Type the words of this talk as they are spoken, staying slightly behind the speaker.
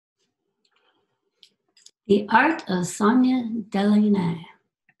The Art of Sonia Delaunay.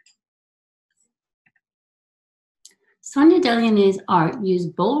 Sonia Delaunay's art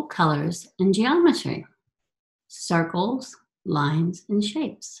used bold colors and geometry, circles, lines, and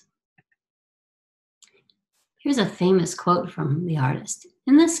shapes. Here's a famous quote from the artist.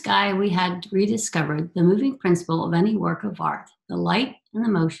 In the sky, we had rediscovered the moving principle of any work of art, the light and the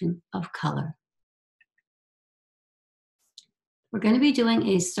motion of color. We're going to be doing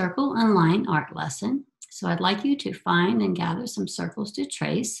a circle and line art lesson. So I'd like you to find and gather some circles to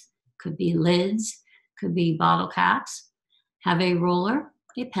trace. Could be lids, could be bottle caps. Have a ruler,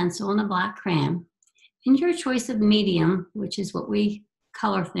 a pencil, and a black crayon. And your choice of medium, which is what we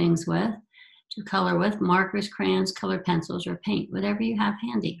color things with, to color with markers, crayons, colored pencils, or paint, whatever you have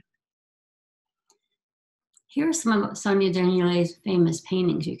handy. Here are some of Sonia Delaunay's famous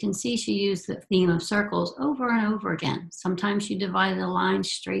paintings. You can see she used the theme of circles over and over again. Sometimes she divided a line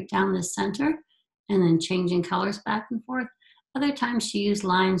straight down the center and then changing colors back and forth. Other times she used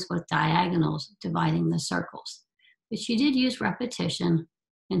lines with diagonals dividing the circles. But she did use repetition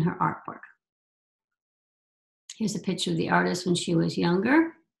in her artwork. Here's a picture of the artist when she was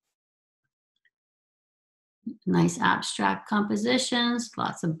younger. Nice abstract compositions,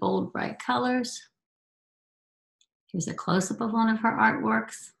 lots of bold, bright colors. Here's a close-up of one of her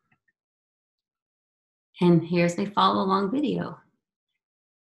artworks. And here's a follow-along video.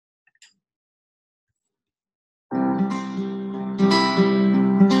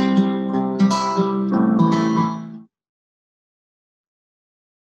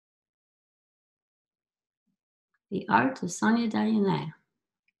 The Art of Sonia Delaunay.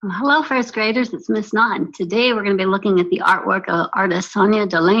 Well, hello, first graders. It's Miss Naughton. Today we're going to be looking at the artwork of artist Sonia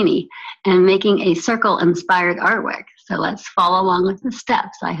Delaunay and making a circle-inspired artwork. So let's follow along with the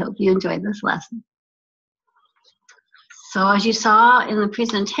steps. I hope you enjoyed this lesson. So as you saw in the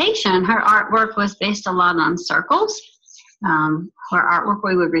presentation, her artwork was based a lot on circles. Her artwork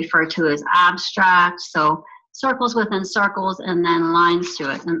we would refer to as abstract, so circles within circles and then lines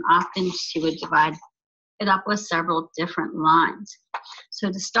to it. And often she would divide it up with several different lines.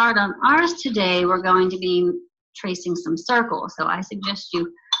 So to start on ours today, we're going to be tracing some circles. So I suggest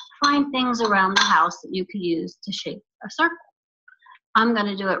you find things around the house that you could use to shape a circle. I'm going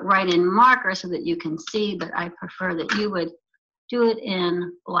to do it right in marker so that you can see, but I prefer that you would do it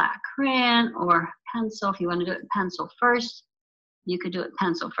in black crayon or pencil. If you want to do it in pencil first, you could do it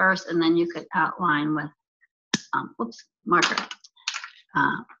pencil first, and then you could outline with marker.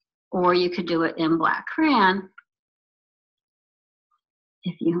 Or you could do it in black crayon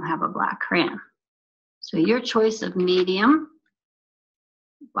if you have a black crayon. So your choice of medium.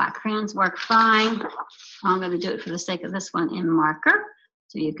 Black crayons work fine. I'm going to do it for the sake of this one in marker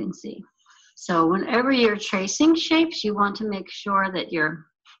so you can see. So whenever you're tracing shapes, you want to make sure that your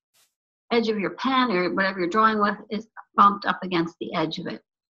edge of your pen or whatever you're drawing with is bumped up against the edge of it.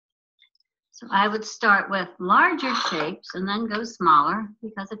 So I would start with larger shapes and then go smaller,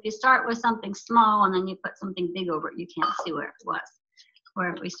 because if you start with something small and then you put something big over it, you can't see where it was. Or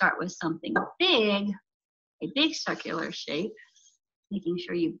if we start with something big, a big circular shape, making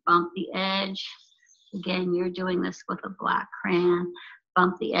sure you bump the edge. Again, you're doing this with a black crayon.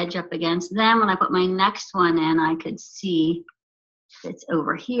 Bump the edge up against them. When I put my next one in, I could see if it's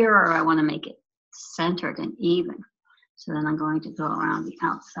over here or I want to make it centered and even. So then I'm going to go around the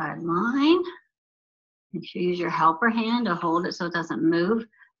outside line. Make sure you use your helper hand to hold it so it doesn't move.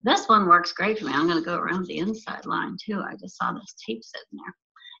 This one works great for me. I'm going to go around the inside line too. I just saw this tape sitting there.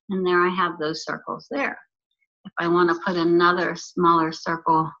 And there I have those circles there. If I want to put another smaller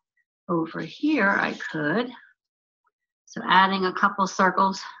circle over here, I could. So adding a couple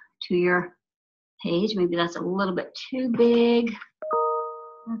circles to your page. Maybe that's a little bit too big.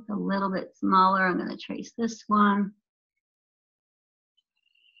 That's a little bit smaller. I'm going to trace this one.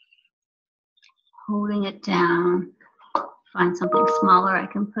 Holding it down. Find something smaller I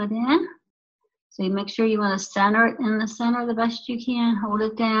can put in. So you make sure you want to center it in the center the best you can. Hold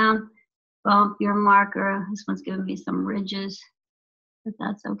it down. Bump your marker. This one's giving me some ridges, but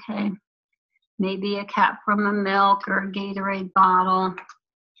that's okay. Maybe a cap from a milk or a Gatorade bottle.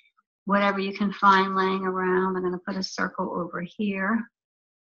 Whatever you can find laying around. I'm going to put a circle over here.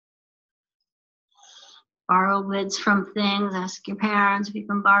 Borrow lids from things. Ask your parents if you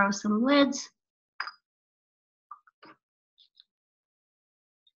can borrow some lids.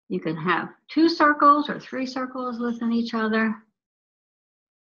 You can have 2 circles or 3 circles within each other.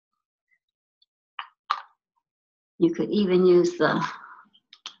 You could even use the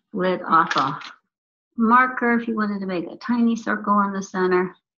lid off a marker if you wanted to make a tiny circle in the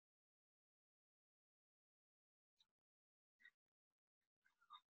center.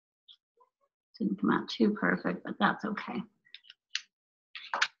 Didn't come out too perfect, but that's okay.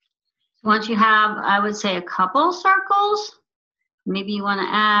 Once you have, I would say, a couple circles, maybe you want to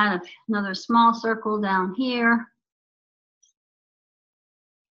add another small circle down here.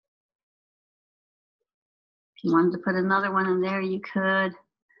 If you wanted to put another one in there, you could.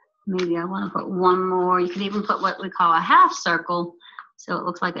 Maybe I want to put one more. You could even put what we call a half circle, so it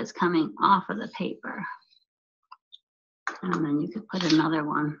looks like it's coming off of the paper. And then you could put another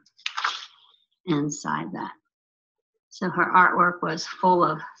one inside that. So her artwork was full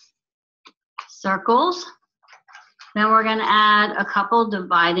of circles. Then we're going to add a couple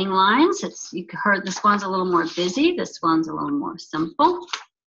dividing lines. You heard this one's a little more busy. This one's a little more simple.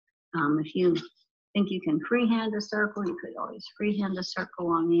 If you think you can freehand a circle, you could always freehand a circle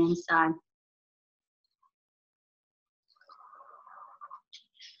on the inside.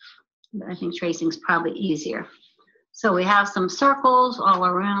 But I think tracing's probably easier. So we have some circles all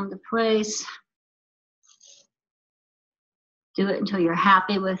around the place. Do it until you're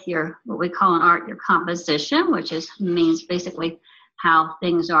happy with your, what we call in art, your composition, which means basically how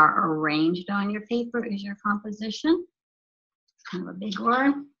things are arranged on your paper is your composition. Kind of a big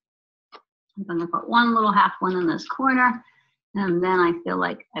word. I'm going to put one little half one in this corner, and then I feel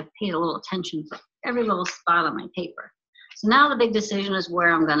like I've paid a little attention to every little spot on my paper. So now the big decision is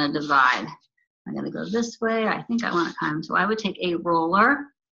where I'm going to divide. I'm going to go this way. I think I want to kind of, so I would take a roller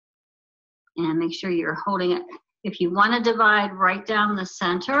and make sure you're holding it. If you want to divide right down the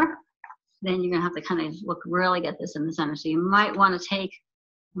center, then you're going to have to kind of look, really get this in the center. So you might want to take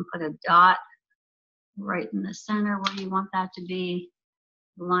and put a dot right in the center where you want that to be.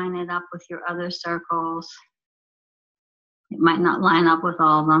 Line it up with your other circles. It might not line up with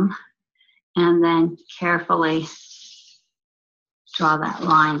all of them. And then carefully draw that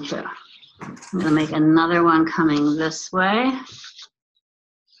line through. I'm going to make another one coming this way.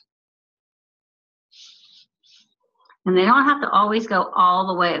 And they don't have to always go all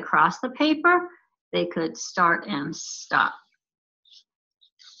the way across the paper. They could start and stop.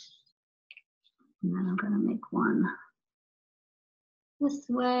 And then I'm going to make one this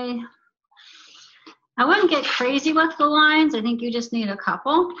way. I wouldn't get crazy with the lines. I think you just need a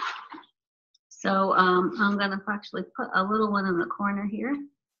couple. So I'm going to actually put a little one in the corner here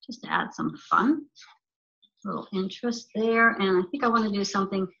just to add some fun, a little interest there. And I think I want to do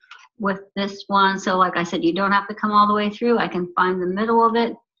something with this one. So like I said, you don't have to come all the way through. I can find the middle of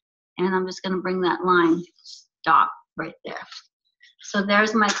it, and I'm just going to bring that line stop right there. So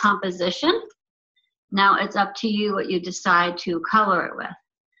there's my composition. Now it's up to you what you decide to color it with.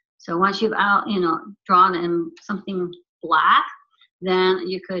 So once you've drawn in something black, then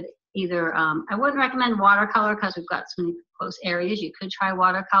you could either, I wouldn't recommend watercolor because we've got so many close areas. You could try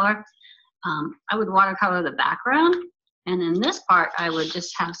watercolor. I would watercolor the background. And in this part, I would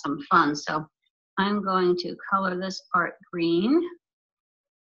just have some fun. So I'm going to color this part green.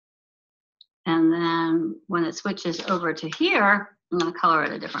 And then when it switches over to here, I'm going to color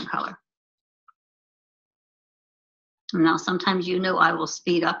it a different color. Now, sometimes I will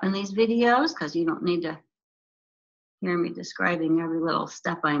speed up in these videos because you don't need to hear me describing every little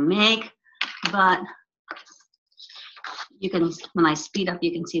step I make. But you can, when I speed up,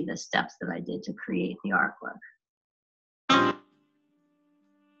 you can see the steps that I did to create the artwork.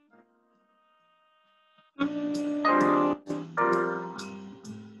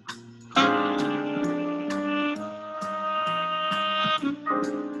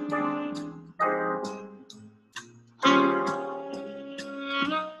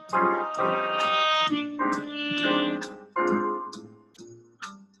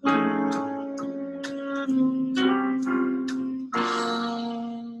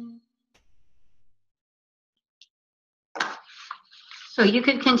 So you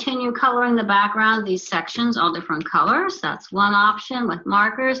could continue coloring the background, these sections, all different colors. That's one option with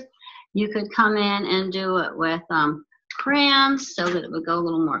markers. You could come in and do it with crayons so that it would go a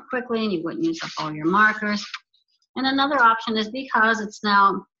little more quickly and you wouldn't use up all your markers. And another option is because it's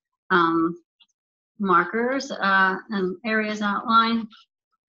now markers and areas outlined,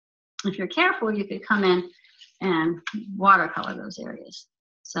 if you're careful, you could come in and watercolor those areas.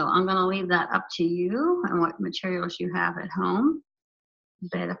 So I'm going to leave that up to you and what materials you have at home.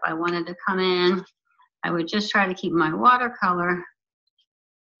 But if I wanted to come in, I would just try to keep my watercolor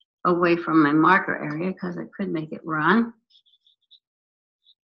away from my marker area because I could make it run.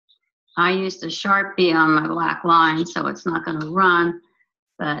 I used a Sharpie on my black line, so it's not going to run.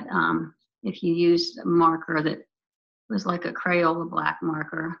 But if you used a marker that was like a Crayola black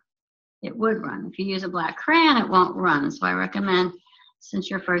marker, it would run. If you use a black crayon, it won't run. So I recommend,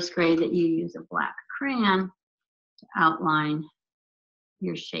 since you're first grade, that you use a black crayon to outline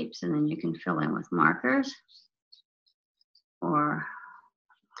your shapes, and then you can fill in with markers or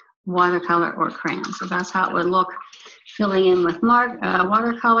watercolor or crayon. So that's how it would look filling in with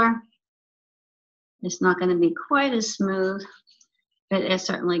watercolor. It's not going to be quite as smooth, but it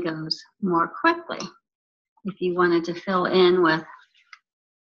certainly goes more quickly. If you wanted to fill in with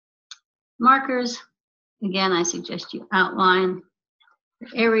markers, again, I suggest you outline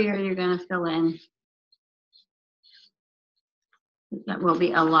the area you're going to fill in. That will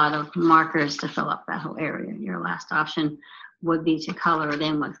be a lot of markers to fill up that whole area. Your last option would be to color it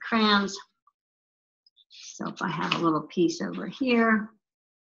in with crayons. So if I have a little piece over here,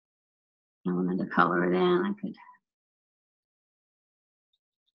 I wanted to color it in, I could.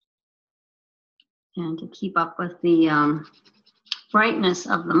 And to keep up with the brightness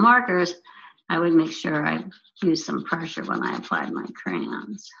of the markers, I would make sure I use some pressure when I applied my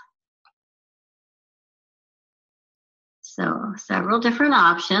crayons. So several different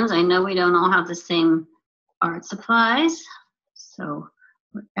options. I know we don't all have the same art supplies, so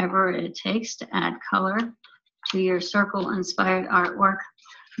whatever it takes to add color to your circle-inspired artwork,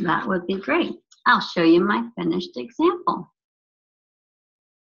 that would be great. I'll show you my finished example.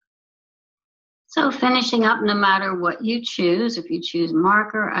 So finishing up, no matter what you choose, if you choose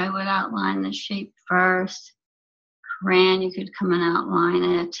marker, I would outline the shape first. Crayon, you could come and outline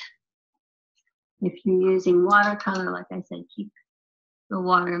it. If you're using watercolor, like I said, keep the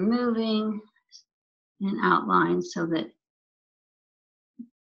water moving and outline so that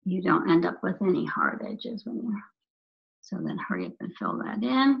you don't end up with any hard edges when you're. So then hurry up and fill that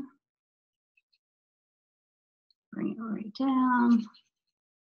in. Bring it right down.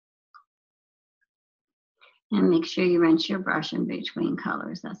 And make sure you rinse your brush in between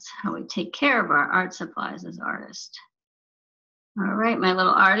colors. That's how we take care of our art supplies as artists. All right, my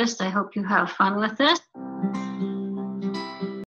little artist, I hope you have fun with this.